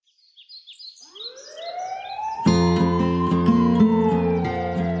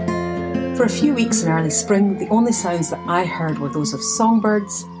For a few weeks in early spring, the only sounds that I heard were those of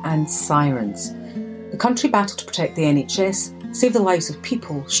songbirds and sirens. The country battled to protect the NHS, save the lives of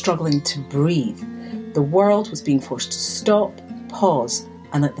people struggling to breathe. The world was being forced to stop, pause,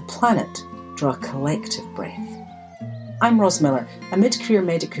 and let the planet draw a collective breath. I'm Ros Miller, a mid-career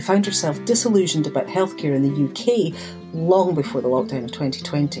medic who found herself disillusioned about healthcare in the UK long before the lockdown of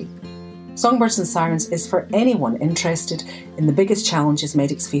 2020. Songbirds and Sirens is for anyone interested in the biggest challenges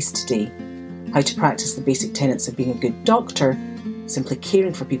medics face today: how to practice the basic tenets of being a good doctor, simply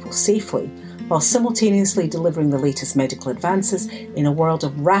caring for people safely, while simultaneously delivering the latest medical advances in a world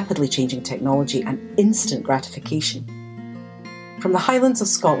of rapidly changing technology and instant gratification. From the Highlands of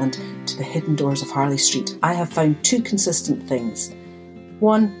Scotland to the hidden doors of Harley Street, I have found two consistent things.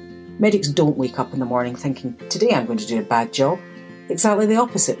 One, medics don't wake up in the morning thinking, today I'm going to do a bad job. Exactly the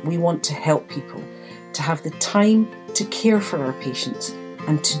opposite. We want to help people, to have the time to care for our patients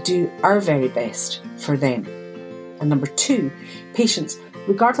and to do our very best for them. And number two, patients,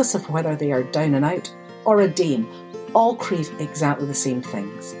 regardless of whether they are down and out or a dame, all crave exactly the same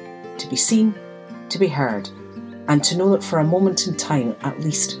things: to be seen, to be heard, and to know that for a moment in time, at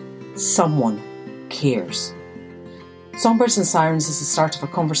least someone cares. Songbirds and Sirens is the start of a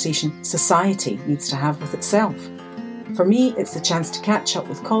conversation society needs to have with itself. For me, it's the chance to catch up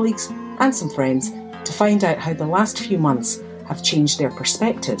with colleagues and some friends to find out how the last few months have changed their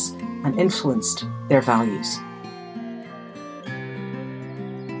perspectives and influenced their values.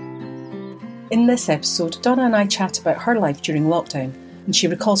 In this episode, Donna and I chat about her life during lockdown, and she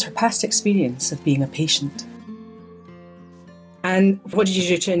recalls her past experience of being a patient. And what did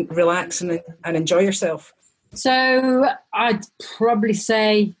you do to relax and enjoy yourself? So I'd probably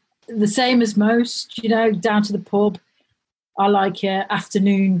say the same as most, down to the pub. I like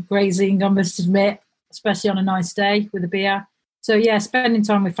afternoon grazing, I must admit, especially on a nice day with a beer. So yeah, spending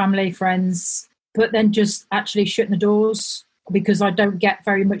time with family, friends, but then just actually shutting the doors because I don't get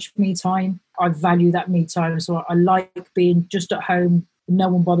very much me time. I value that me time, so I like being just at home, no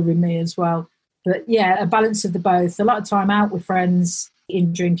one bothering me as well. But yeah, a balance of the both. A lot of time out with friends,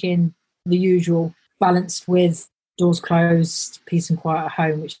 eating, drinking, the usual, balanced with doors closed, peace and quiet at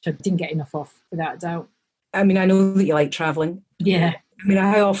home, which I didn't get enough of, without a doubt. I mean, I know that you like travelling. Yeah. I mean,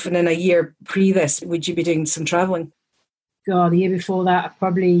 how often in a year pre this would you be doing some travelling? God, the year before that,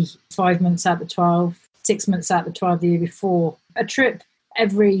 probably 5 months out of the 12, 6 months out of the 12 the year before. A trip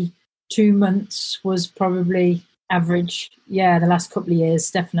every 2 months was probably average. Yeah, the last couple of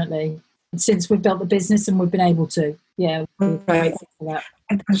years, definitely. Since we've built the business and we've been able to. Yeah. Right.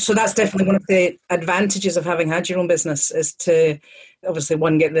 So that's definitely one of the advantages of having had your own business, is to obviously,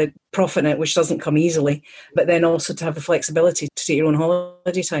 one, get the profit in it, which doesn't come easily, but then also to have the flexibility to take your own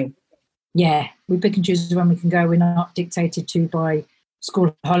holiday time. Yeah, we pick and choose when we can go. We're not dictated to by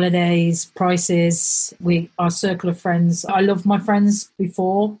school holidays, prices. Our circle of friends, I loved my friends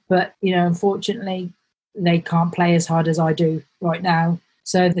before, but, unfortunately, they can't play as hard as I do right now.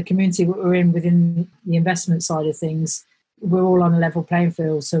 So the community we're in within the investment side of things, we're all on a level playing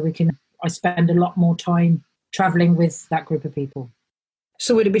field. So I spend a lot more time travelling with that group of people.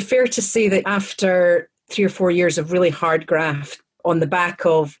 So would it be fair to say that after 3 or 4 years of really hard graft, on the back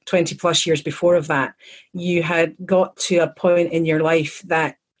of 20 plus years before of that, you had got to a point in your life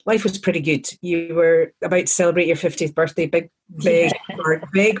that life was pretty good? You were about to celebrate your 50th birthday,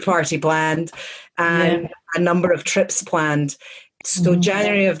 big party planned, and a number of trips planned. So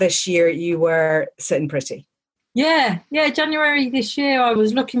January of this year, you were sitting pretty. Yeah, January this year, I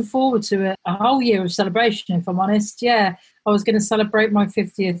was looking forward to a whole year of celebration, if I'm honest. Yeah, I was going to celebrate my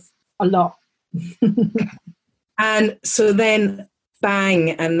 50th a lot. And so then,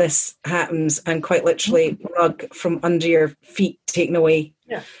 bang, and this happens, and quite literally, rug from under your feet taken away,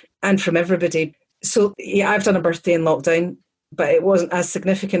 and from everybody. So yeah, I've done a birthday in lockdown, but it wasn't as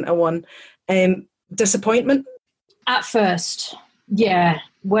significant a one. Disappointment? At first, yeah.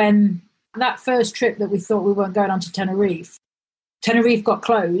 When that first trip that we thought we weren't going on to Tenerife got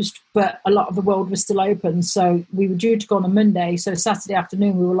closed, but a lot of the world was still open. So we were due to go on a Monday. So Saturday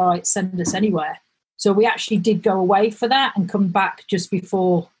afternoon, we were like, send us anywhere. So we actually did go away for that and come back just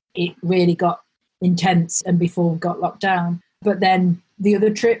before it really got intense and before we got locked down. But then the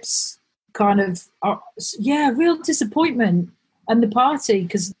other trips real disappointment. And the party,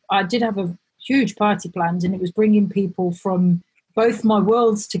 because I did have a huge party planned, and it was bringing people from both my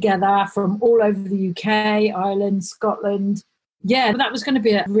worlds together, from all over the UK, Ireland, Scotland. Yeah, that was going to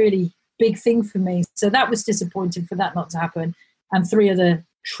be a really big thing for me. So that was disappointing for that not to happen. And 3 other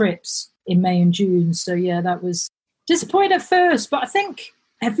trips in May and June. So yeah, that was disappointing at first, but I think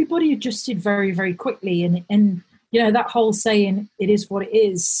everybody adjusted very, very quickly. And that whole saying, it is what it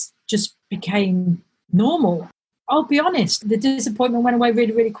is, just became normal. I'll be honest, the disappointment went away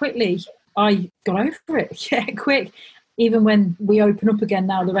really, really quickly. I got over it, quick. Even when we open up again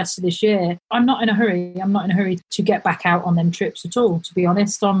now the rest of this year, I'm not in a hurry. I'm not in a hurry to get back out on them trips at all, to be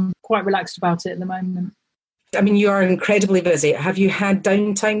honest. I'm quite relaxed about it at the moment. I mean, you are incredibly busy. Have you had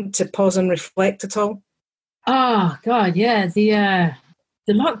downtime to pause and reflect at all? Oh, God, yeah.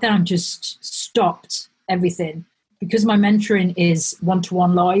 The lockdown just stopped everything. Because my mentoring is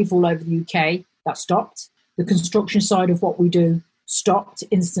one-to-one live all over the UK, that stopped. The construction side of what we do stopped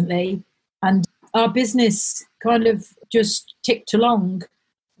instantly. And our business kind of just ticked along.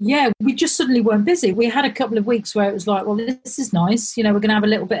 Yeah, we just suddenly weren't busy. We had a couple of weeks where it was like, well, this is nice. We're going to have a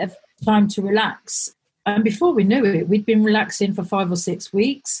little bit of time to relax. And before we knew it, we'd been relaxing for 5 or 6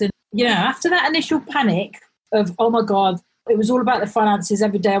 weeks. And, after that initial panic of, oh, my God, it was all about the finances.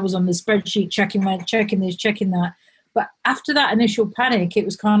 Every day I was on the spreadsheet, checking this, checking that. But after that initial panic, it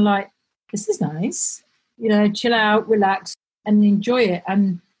was kind of like, this is nice. Chill out, relax, and enjoy it.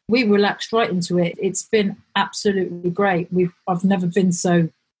 And we relaxed right into it. It's been absolutely great. I've never been so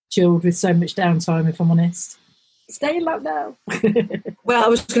chilled with so much downtime, if I'm honest. Stay in lockdown. Well, I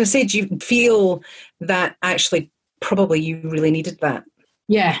was going to say, do you feel that actually probably you really needed that?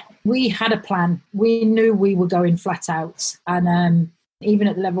 Yeah, we had a plan. We knew we were going flat out. And even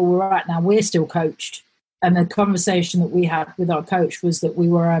at the level we're at now, we're still coached. And the conversation that we had with our coach was that we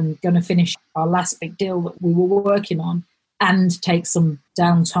were going to finish our last big deal that we were working on and take some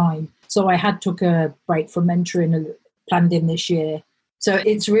downtime. So I had took a break from mentoring and planned in this year. So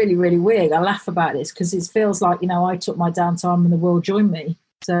it's really, really weird. I laugh about this because it feels like, I took my downtime and the world joined me.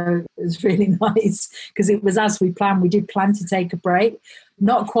 So it was really nice because it was as we planned. We did plan to take a break.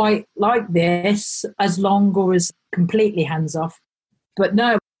 Not quite like this, as long or as completely hands off. But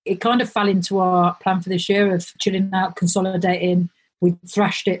no, it kind of fell into our plan for this year of chilling out, consolidating. We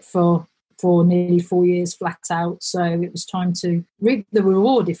thrashed it for nearly 4 years flat out. So it was time to reap the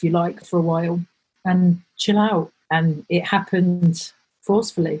reward, if you like, for a while and chill out. And it happened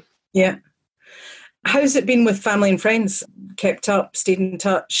forcefully. Yeah. How's it been with family and friends? Kept up, stayed in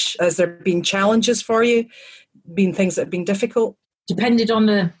touch? Has there been challenges for you? Been things that have been difficult? Depended on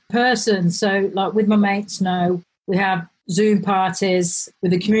the person. So like with my mates, no. We have Zoom parties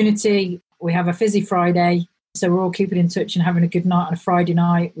with the community. We have a Fizzy Friday. So we're all keeping in touch and having a good night on a Friday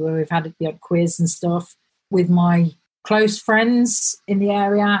night where we've had the quiz and stuff. With my close friends in the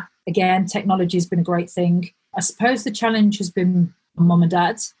area, again, technology has been a great thing. I suppose the challenge has been mum and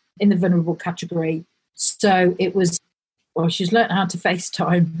dad in the vulnerable category. So it was, she's learnt how to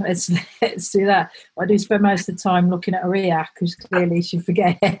FaceTime. Let's do that. I do spend most of the time looking at her ear because clearly she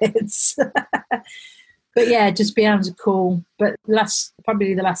forgets. But yeah, just be able to call. But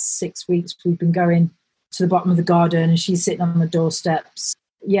probably the last 6 weeks, we've been going to the bottom of the garden and she's sitting on the doorsteps.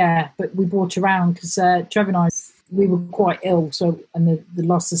 Yeah, but we brought her around because Trevor and I, we were quite ill. So, and the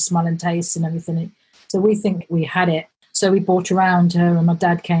loss of smell and taste and everything. So we think we had it. So we brought around her and my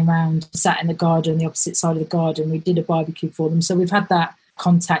dad came round, sat in the garden, the opposite side of the garden. We did a barbecue for them. So we've had that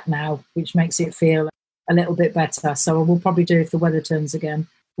contact now, which makes it feel a little bit better. So we'll probably do, if the weather turns again,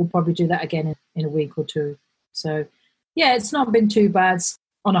 we'll probably do that again in a week or two. So yeah, it's not been too bad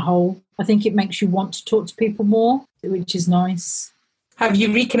on a whole. I think it makes you want to talk to people more, which is nice. Have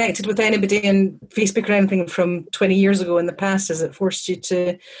you reconnected with anybody on Facebook or anything from 20 years ago in the past? Has it forced you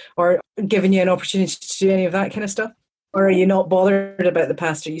to, or given you an opportunity to do any of that kind of stuff? Or are you not bothered about the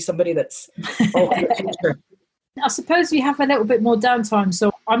past? Are you somebody that's all for the future? I suppose you have a little bit more downtime.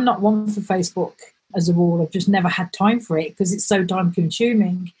 So I'm not one for Facebook as a rule. I've just never had time for it because it's so time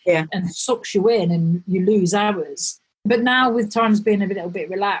consuming and sucks you in and you lose hours. But now with times being a little bit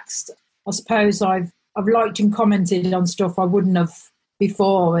relaxed, I suppose I've liked and commented on stuff I wouldn't have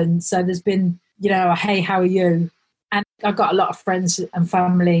before. And so there's been, hey, how are you? And I've got a lot of friends and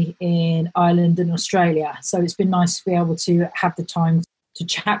family in Ireland and Australia. So it's been nice to be able to have the time to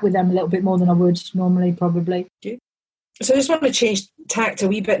chat with them a little bit more than I would normally, probably. So I just want to change tact a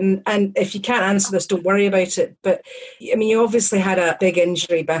wee bit. And if you can't answer this, don't worry about it. But, I mean, you obviously had a big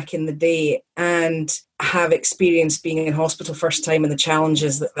injury back in the day and have experienced being in hospital first time and the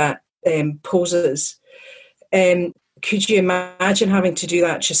challenges that poses. Could you imagine having to do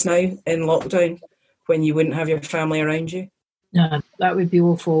that just now in lockdown when you wouldn't have your family around you? No, that would be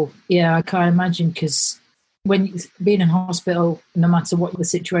awful. Yeah, I can't imagine because when being in hospital, no matter what the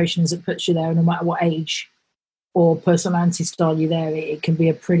situation is, it puts you there, no matter what age or personality style you're there, it can be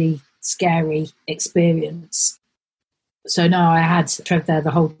a pretty scary experience. So no, I had Trev there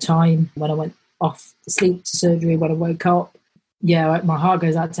the whole time when I went off to sleep to surgery, when I woke up. Yeah, my heart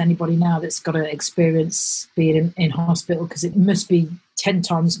goes out to anybody now that's got to experience being in hospital because it must be 10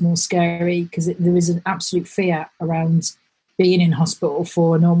 times more scary because there is an absolute fear around being in hospital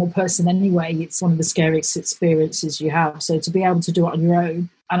for a normal person anyway. It's one of the scariest experiences you have. So to be able to do it on your own.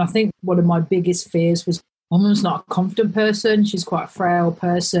 And I think one of my biggest fears was my mum's not a confident person. She's quite a frail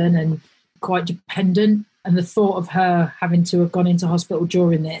person and quite dependent. And the thought of her having to have gone into hospital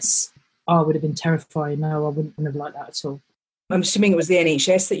during this, would have been terrifying. No, I wouldn't have liked that at all. I'm assuming it was the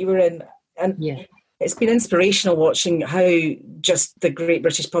NHS that you were in. And yeah. It's been inspirational watching how just the great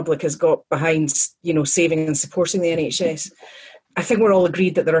British public has got behind, saving and supporting the NHS. I think we're all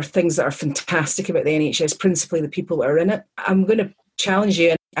agreed that there are things that are fantastic about the NHS, principally the people that are in it. I'm going to challenge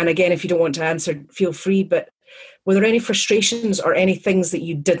you, and again, if you don't want to answer, feel free, but were there any frustrations or any things that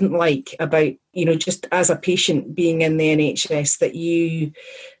you didn't like about, just as a patient being in the NHS that you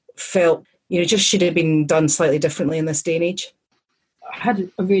felt, just should have been done slightly differently in this day and age? I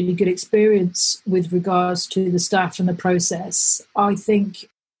had a really good experience with regards to the staff and the process. I think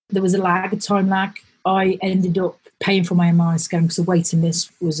there was a time lag. I ended up paying for my MRI scan because the waiting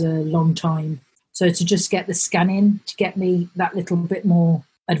list was a long time. So to just get the scanning, to get me that little bit more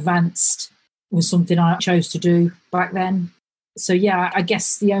advanced was something I chose to do back then. So yeah, I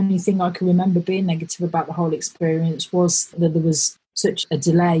guess the only thing I can remember being negative about the whole experience was that there was such a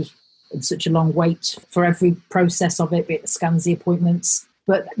delay and such a long wait for every process of it, be it the scans, the appointments.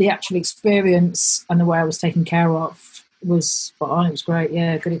 But the actual experience and the way I was taken care of was spot on. It was great.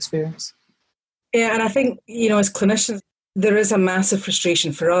 Yeah, good experience. Yeah, and I think, as clinicians, there is a massive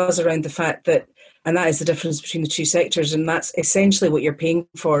frustration for us around the fact that, and that is the difference between the two sectors, and that's essentially what you're paying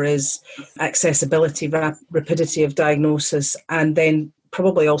for is accessibility, rapidity of diagnosis, and then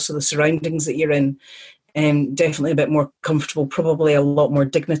probably also the surroundings that you're in. Definitely a bit more comfortable, probably a lot more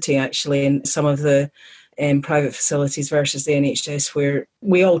dignity actually in some of the private facilities versus the NHS, where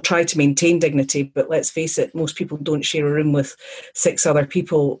we all try to maintain dignity, but let's face it, most people don't share a room with 6 other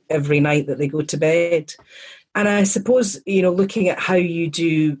people every night that they go to bed. And I suppose, looking at how you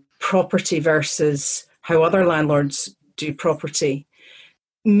do property versus how other landlords do property,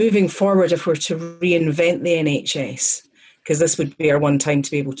 moving forward, if we're to reinvent the NHS, because this would be our one time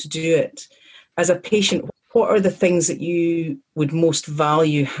to be able to do it, as a patient, what are the things that you would most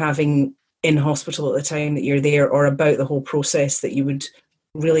value having in hospital at the time that you're there, or about the whole process that you would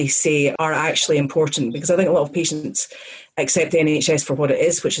really say are actually important? Because I think a lot of patients accept the NHS for what it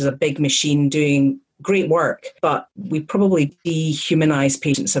is, which is a big machine doing great work, but we probably dehumanise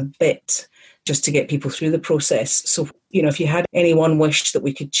patients a bit just to get people through the process. So, if you had any one wish that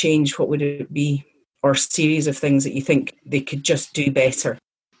we could change, what would it be? Or series of things that you think they could just do better?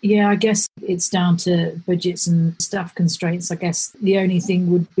 Yeah, I guess it's down to budgets and staff constraints. I guess the only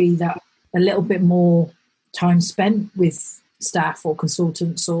thing would be that a little bit more time spent with staff or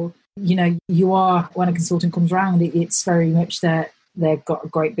consultants, or, you are, when a consultant comes around, it's very much that they've got a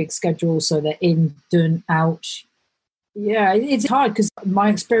great big schedule, so they're in, done, out. Yeah, it's hard because my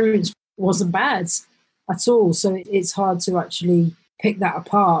experience wasn't bad at all. So it's hard to actually pick that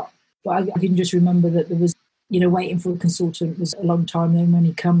apart. But I can just remember that there was, waiting for a consultant was a long time. Then when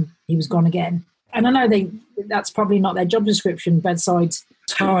he was gone again. And I know that's probably not their job description, bedside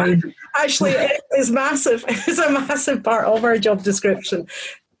time. Actually, it is massive. It's a massive part of our job description.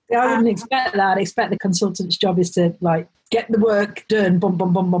 Yeah, I wouldn't expect that. I expect the consultant's job is to get the work done, bum,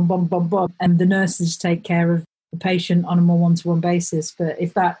 bum, bum, bum, bum, bum, bum, and the nurses take care of the patient on a more one-to-one basis. But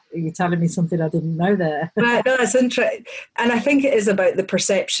you're telling me something I didn't know there. No, it's interesting. And I think it is about the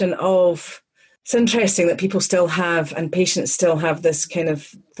perception of, it's interesting that people still have, and patients still have, this kind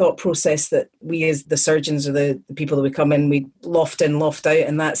of thought process that we as the surgeons or the people that we come in, loft in, loft out,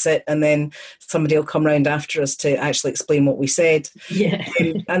 and that's it. And then somebody will come round after us to actually explain what we said. Yeah.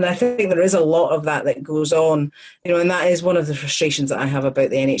 And I think there is a lot of that goes on, and that is one of the frustrations that I have about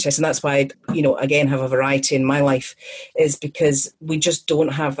the NHS. And that's why I, again, have a variety in my life, is because we just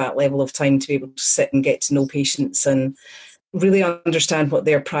don't have that level of time to be able to sit and get to know patients and really understand what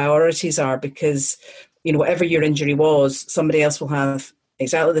their priorities are, because, whatever your injury was, somebody else will have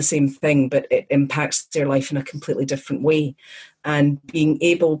exactly the same thing, but it impacts their life in a completely different way. And being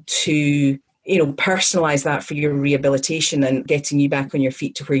able to, personalise that for your rehabilitation and getting you back on your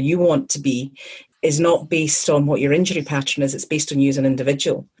feet to where you want to be is not based on what your injury pattern is, it's based on you as an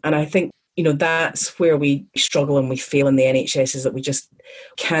individual. And I think, that's where we struggle and we fail in the NHS, is that we just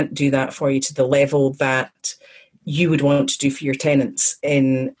can't do that for you to the level that you would want to do for your tenants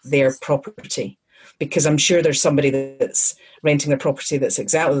in their property. Because I'm sure there's somebody that's renting their property that's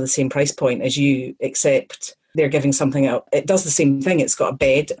exactly the same price point as you, except they're giving something out. It does the same thing. It's got a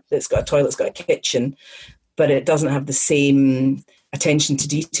bed, it's got a toilet, it's got a kitchen, but it doesn't have the same attention to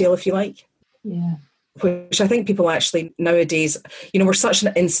detail, if you like. Yeah. which I think people actually nowadays, we're such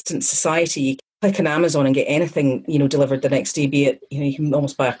an instant society. You click on Amazon and get anything, delivered the next day, be it, you can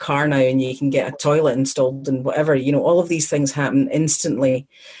almost buy a car now and you can get a toilet installed and whatever, all of these things happen instantly.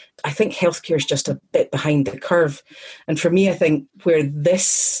 I think healthcare is just a bit behind the curve. And for me, I think where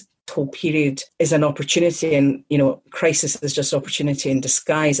this whole period is an opportunity, and, crisis is just opportunity in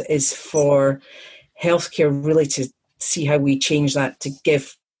disguise, is for healthcare really to see how we change that to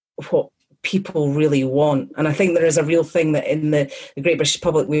give what people really want. And I think there is a real thing that in the Great British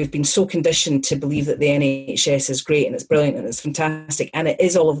public, we've been so conditioned to believe that the NHS is great and it's brilliant and it's fantastic, and it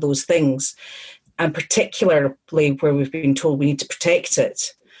is all of those things. And particularly where we've been told we need to protect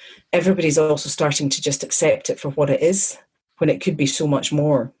it, everybody's also starting to just accept it for what it is, when it could be so much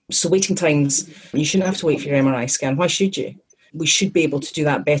more. So waiting times, you shouldn't have to wait for your MRI scan. Why should you? We should be able to do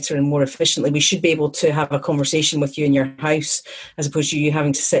that better and more efficiently. We should be able to have a conversation with you in your house, as opposed to you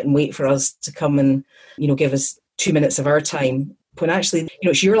having to sit and wait for us to come and, give us 2 minutes of our time, when actually,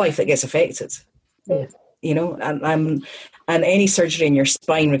 it's your life that gets affected. Yeah. And any surgery in your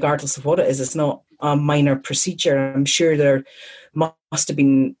spine, regardless of what it is, it's not a minor procedure. I'm sure there must have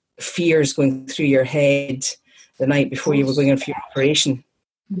been fears going through your head the night before you were going in for your operation.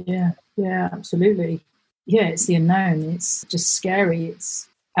 Yeah, absolutely. Yeah, it's the unknown. It's just scary. It's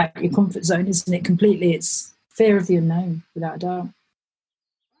out of your comfort zone, isn't it? Completely. It's fear of the unknown, without a doubt.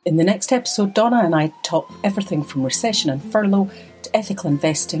 In the next episode, Donna and I talk everything from recession and furlough to ethical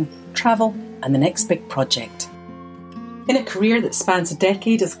investing, travel, and the next big project. In a career that spans a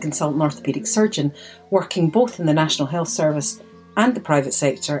decade as a consultant orthopaedic surgeon, working both in the National Health Service and the private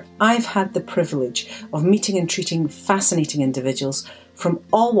sector, I've had the privilege of meeting and treating fascinating individuals from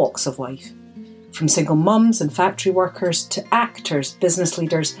all walks of life, from single mums and factory workers to actors, business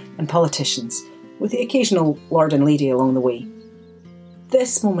leaders and politicians, with the occasional lord and lady along the way.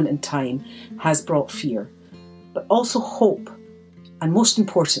 This moment in time has brought fear, but also hope, and most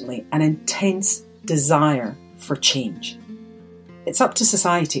importantly, an intense desire for change. It's up to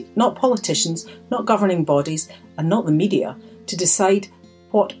society, not politicians, not governing bodies, and not the media, to decide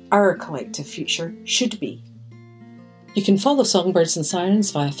what our collective future should be. You can follow Songbirds and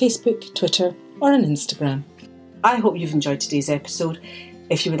Sirens via Facebook, Twitter, or on Instagram. I hope you've enjoyed today's episode.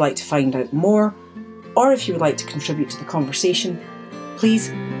 If you would like to find out more, or if you would like to contribute to the conversation, please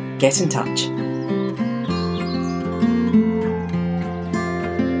get in touch.